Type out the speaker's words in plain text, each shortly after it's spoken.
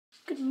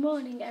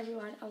morning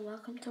everyone and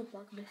welcome to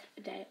vlogmas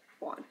day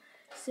 1.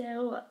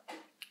 So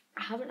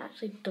I haven't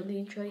actually done the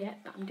intro yet,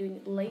 but I'm doing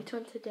it later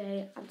on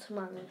today and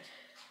tomorrow.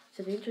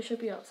 So the intro should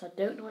be up, so I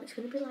don't know what it's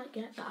going to be like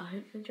yet, but I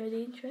hope you enjoy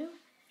the intro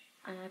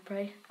and I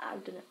pray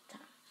I've done it.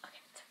 Okay,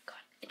 so go on,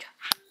 intro.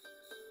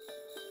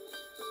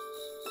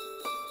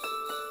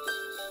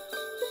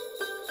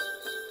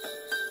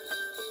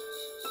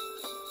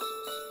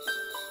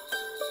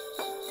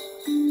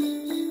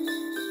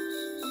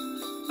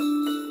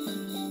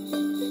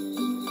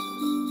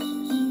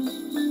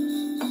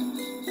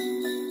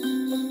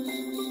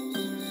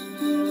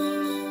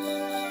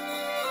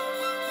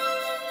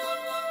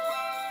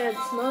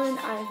 This morning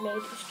I've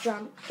made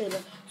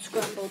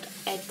scrambled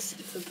eggs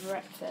for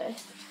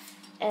breakfast,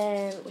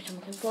 which I'm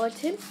looking forward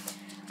to.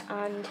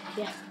 And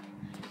yeah,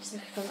 just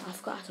looking forward. I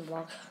forgot how to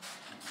vlog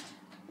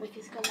with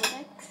these scrambled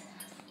eggs.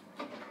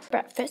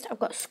 Breakfast, I've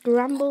got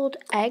scrambled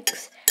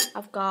eggs,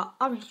 I've got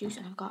orange juice,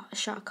 and I've got a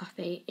shot of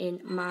coffee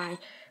in my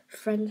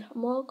friend's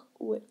mug,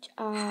 which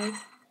I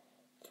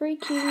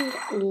freaking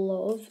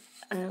love.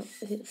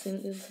 Is it the same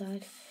on the other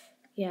side?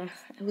 Yeah,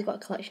 we've got a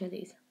collection of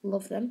these.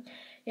 Love them.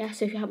 Yeah,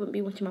 so if you haven't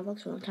been watching my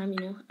vlogs for a long time, you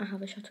know I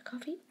have a shot of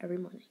coffee every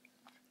morning.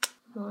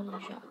 Morning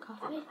shot of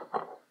coffee.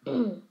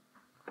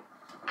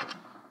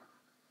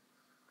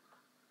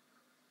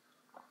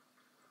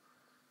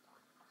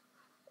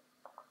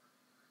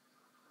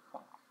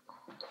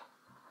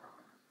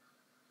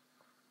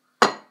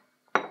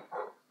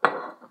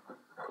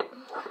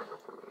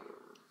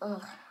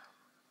 Ugh.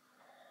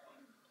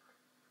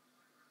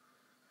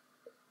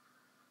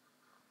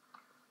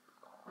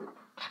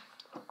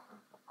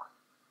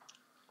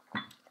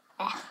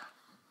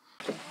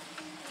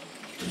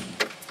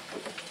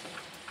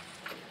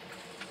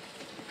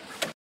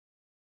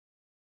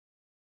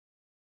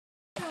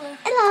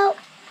 Hello.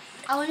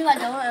 I wonder what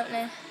door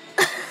opening.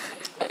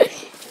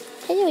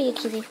 Hello, you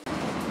kitty.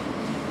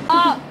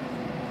 Oh!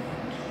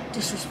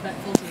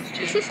 Disrespectful to this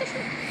child.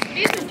 What do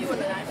you even do on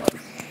an iPhone?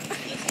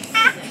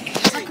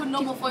 It's like a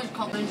normal phone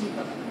combination.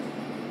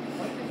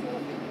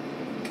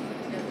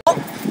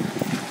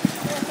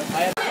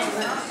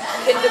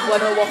 Kinder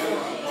Bueno waffle.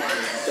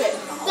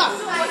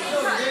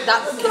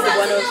 That Kinder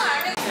Bueno.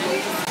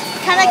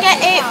 Can I get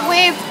it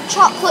with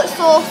chocolate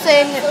sauce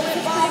and...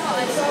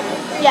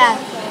 Yeah.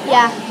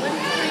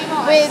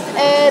 With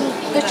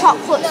the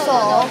chocolate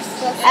sauce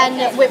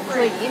and whipped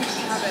cream.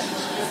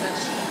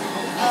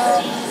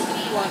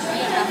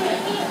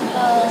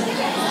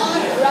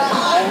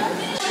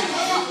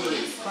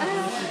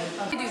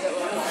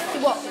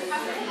 What?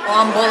 Oh,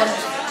 I'm balling.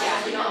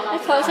 I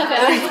thought it I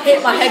hit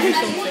my head with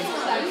something.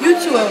 You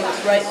two are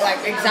right,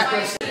 like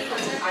exactly.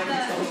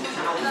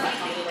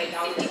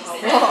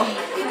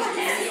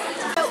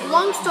 So,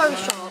 long story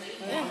short,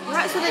 we're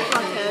at Sunday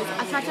Lockers.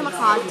 I tried to my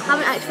card,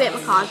 haven't activated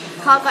my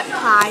card got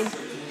declined.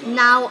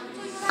 Now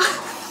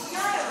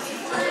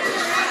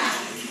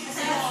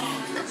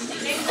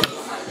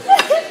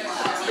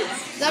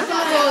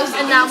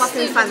and now my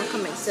friend's finally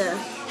coming, so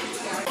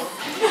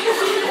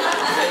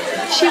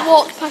she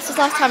walked past us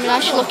last time and now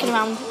she's looking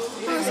around.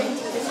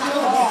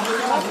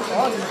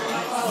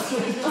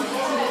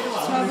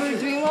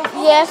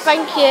 Yeah,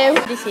 thank you.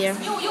 This here.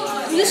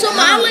 You saw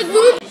my leg.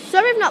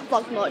 Sorry I've not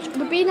vlogged much.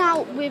 We've been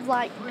out with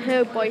like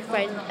her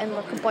boyfriend and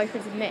like a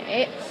boyfriend's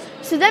mate.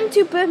 So them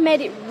two both made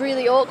it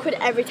really awkward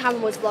every time I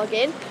was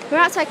vlogging. We're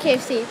outside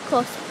KFC, of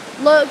course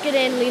Logan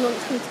and Lean want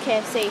to come to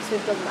KFC, so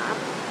we've done that.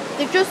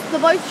 The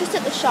boys just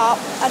at the shop,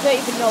 I don't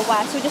even know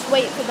where, so we're just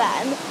waiting for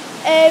them.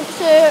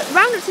 So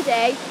round up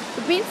today,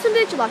 we've been to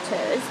Sunday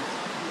Gelatos.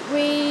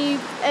 We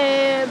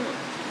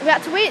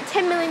had to wait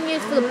 10 million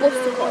years for the bus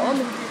to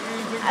come,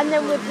 and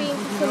then we've been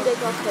to Sunday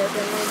Gelatos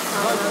and we're in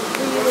town.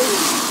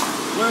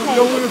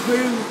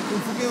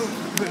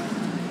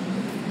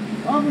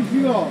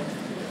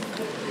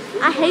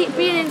 I hate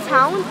being in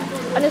town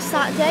on a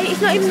Saturday.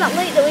 It's not even that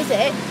late though, is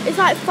it? It's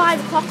like 5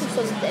 o'clock or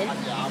something,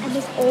 and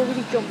there's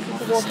already drunk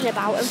people walking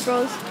about in for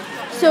us.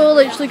 So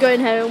we're literally going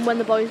home when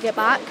the boys get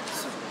back.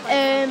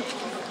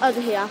 Oh,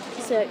 they're here.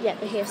 So yeah,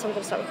 they're here. So I'm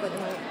gonna start recording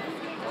now.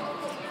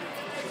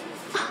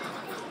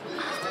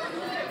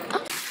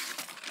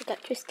 I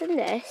got Tristan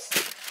this.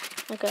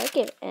 I'm gonna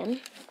give it him.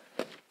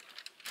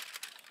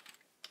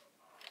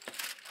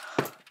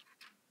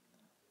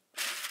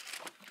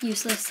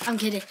 Useless. I'm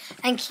kidding.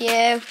 Thank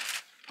you.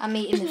 I'm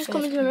eating this. Just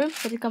come into the room.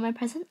 So got my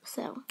present.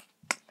 So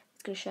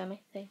It's gonna show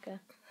me. There you go.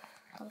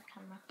 On the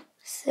camera.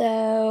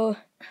 So,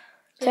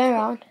 turn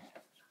around.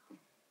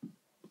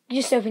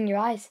 You just open your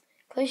eyes.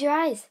 Close your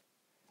eyes.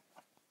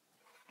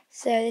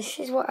 So this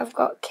is what I've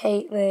got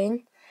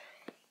Caitlin.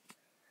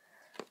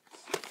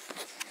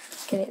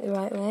 Get it the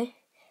right way.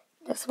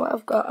 That's what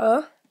I've got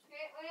her.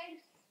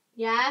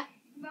 yeah.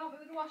 Help me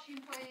with the washing,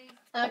 please.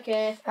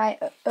 Okay. Right,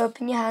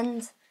 open your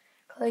hands.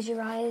 Close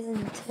your eyes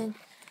and turn.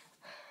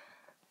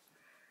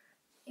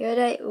 You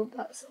ready? Oh,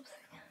 that's something.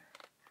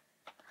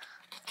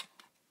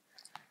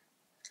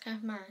 Can I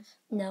have mine?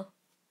 No.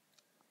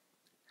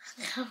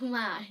 Can I have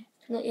mine?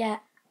 Not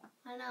yet.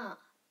 Why not?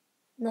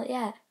 Not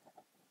yet.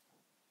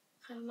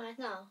 Can I have mine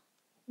now?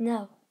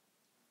 No.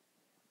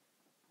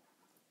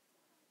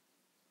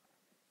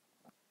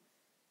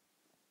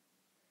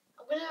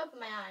 gonna open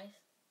my eyes.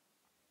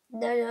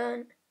 No,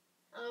 don't.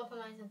 I'll open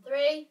my eyes in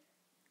 3,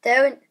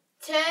 Don't.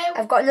 2.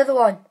 I've got another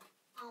one.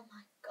 Oh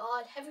my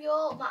god, have you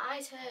all? My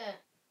eyes hurt.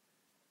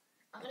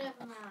 I'm gonna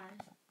open my eyes.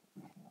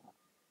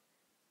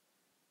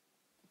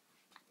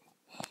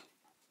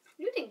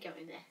 You didn't get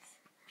me this.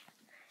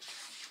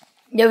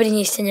 Nobody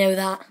needs to know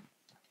that.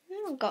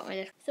 You got me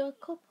this. So a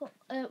couple,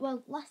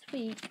 well, last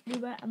week we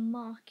were at a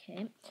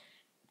market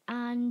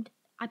and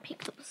I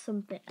picked up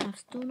something and I've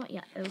still not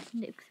yet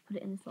opened it because I put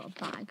it in this little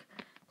bag.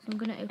 So I'm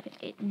gonna open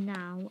it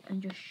now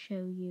and just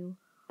show you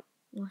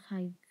what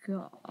I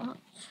got.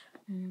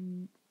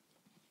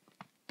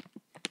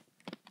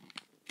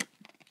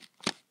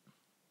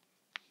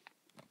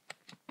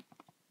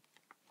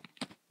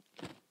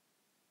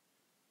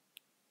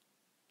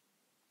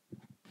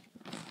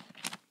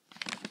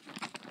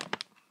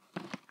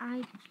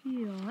 I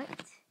got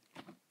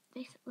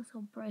this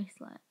little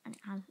bracelet and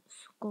it has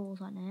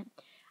skulls on it.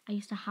 I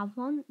used to have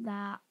one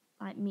that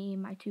like me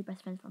and my 2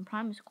 best friends from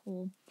primary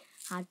school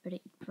had, but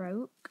it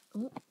broke.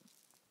 Oh.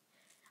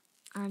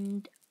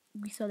 And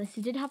we saw this.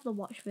 It did have the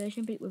watch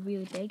version, but it was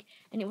really big.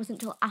 And it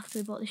wasn't until after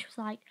we bought this, she was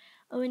like,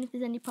 oh, and if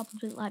there's any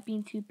problems with it like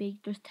being too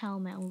big, just tell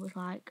me. And we was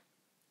like,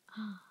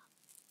 oh.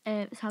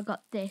 So I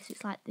got this.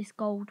 It's like this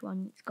gold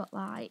one. It's got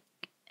like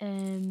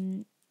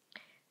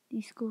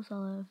these skulls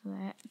all over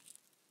it.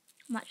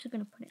 I'm actually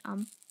going to put it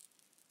on.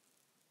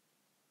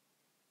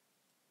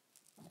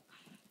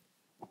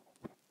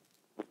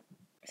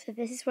 So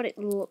this is what it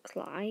looks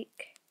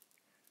like.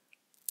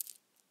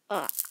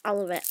 Oh, I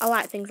love it. I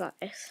like things like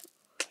this.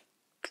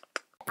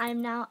 I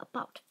am now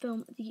about to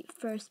film the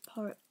first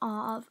part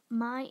of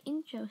my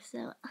intro,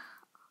 so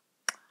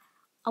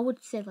I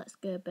would say let's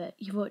go, but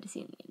you've already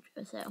seen the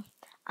intro, so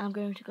I'm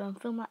going to go and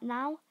film that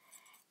now,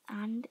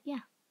 and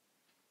yeah.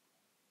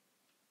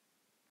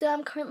 So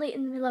I'm currently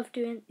in the middle of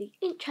doing the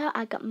intro.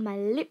 I got my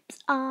lips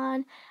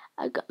on,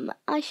 I got my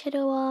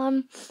eyeshadow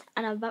on,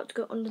 and I'm about to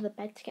go under the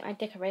bed to get my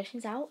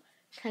decorations out.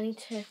 I need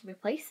to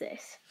replace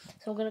this.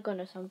 So I'm going to go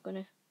now, so I'm going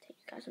to take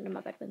you guys under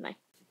my bed with me.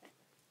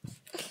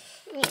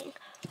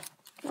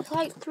 It's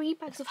like 3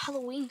 bags of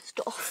Halloween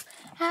stuff.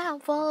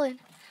 I'm falling.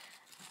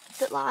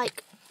 But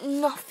like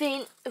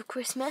nothing of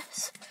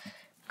Christmas,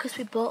 because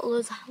we bought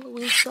loads of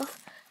Halloween stuff.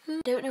 I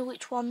don't know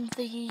which one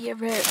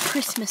the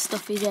Christmas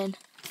stuff is in.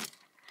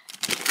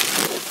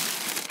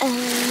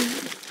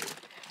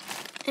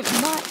 It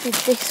might be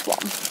this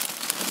one.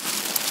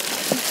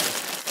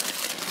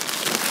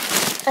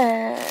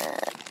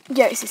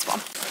 Yeah, it's this one.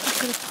 I'm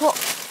going to put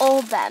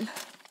all them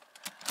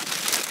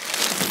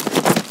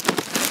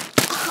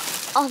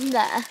on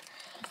there.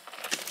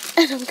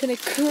 And I'm going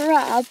to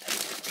grab...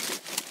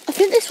 I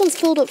think this one's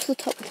filled up to the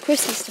top with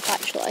Christmas stuff,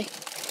 actually.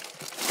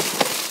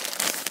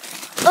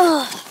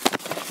 Oh.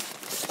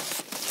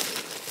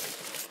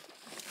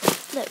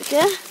 There we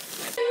go.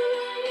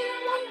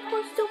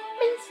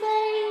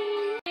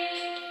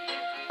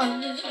 On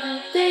the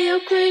 12th day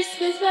of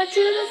Christmas, my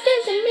true love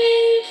sings to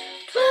me.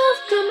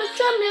 12 drummers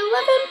drumming,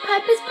 11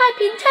 pipers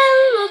piping, 10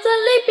 lords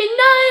are leaping,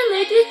 9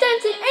 ladies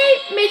dancing,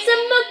 8 maids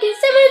are milking,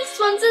 7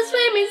 swans are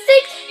swimming,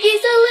 6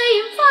 geese are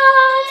laying, 5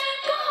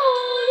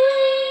 gold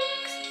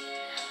rings,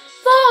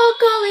 4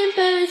 calling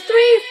birds,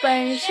 3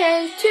 French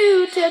hens,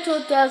 2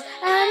 turtle doves,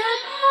 and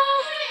a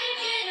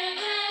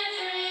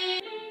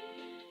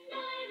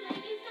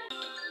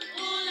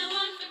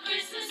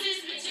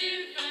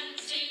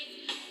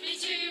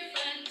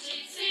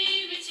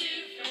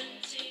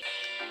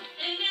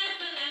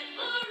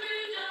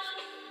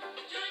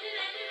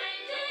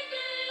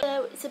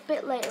So it's a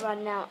bit later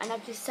on now, and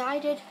I've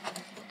decided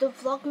the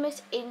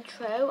vlogmas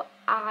intro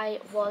I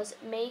was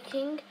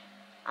making,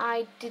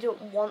 I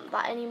didn't want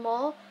that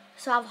anymore.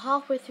 So I'm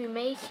halfway through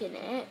making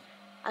it.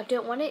 I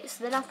don't want it,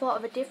 so then I thought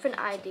of a different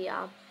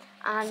idea,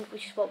 and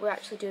which is what we're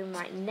actually doing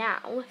right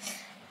now.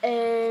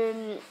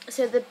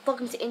 So the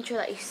vlogmas intro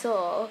that you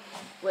saw,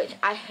 which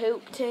I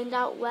hope turned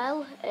out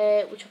well,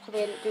 which I'll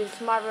probably end up doing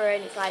tomorrow,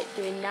 and it's like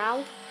doing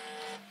now.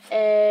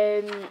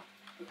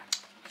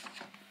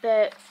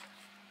 But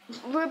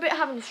we're a bit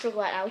having a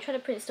struggle right now. We're trying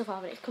to print stuff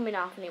off and it's coming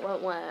off and it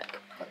won't work.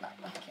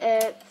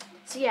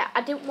 So yeah,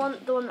 I didn't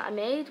want the one that I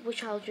made,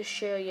 which I'll just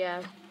show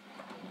you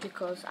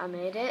because I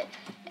made it.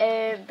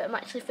 But I'm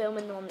actually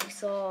filming the one that you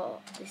saw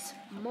this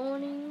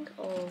morning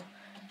or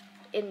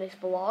in this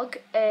vlog.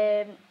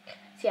 So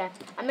yeah,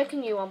 I'm making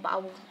a new one, but I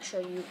will show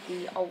you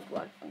the old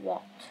one,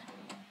 what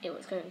it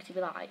was going to be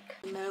like.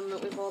 The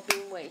moment we've all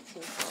been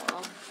waiting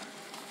for.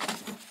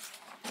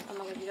 Oh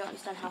my god, you don't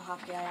understand how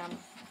happy I am.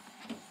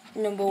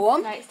 Number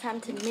 1. Now it's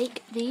time to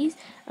make these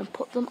and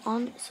put them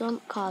on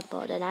some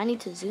cardboard, and I need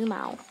to zoom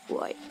out.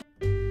 Right.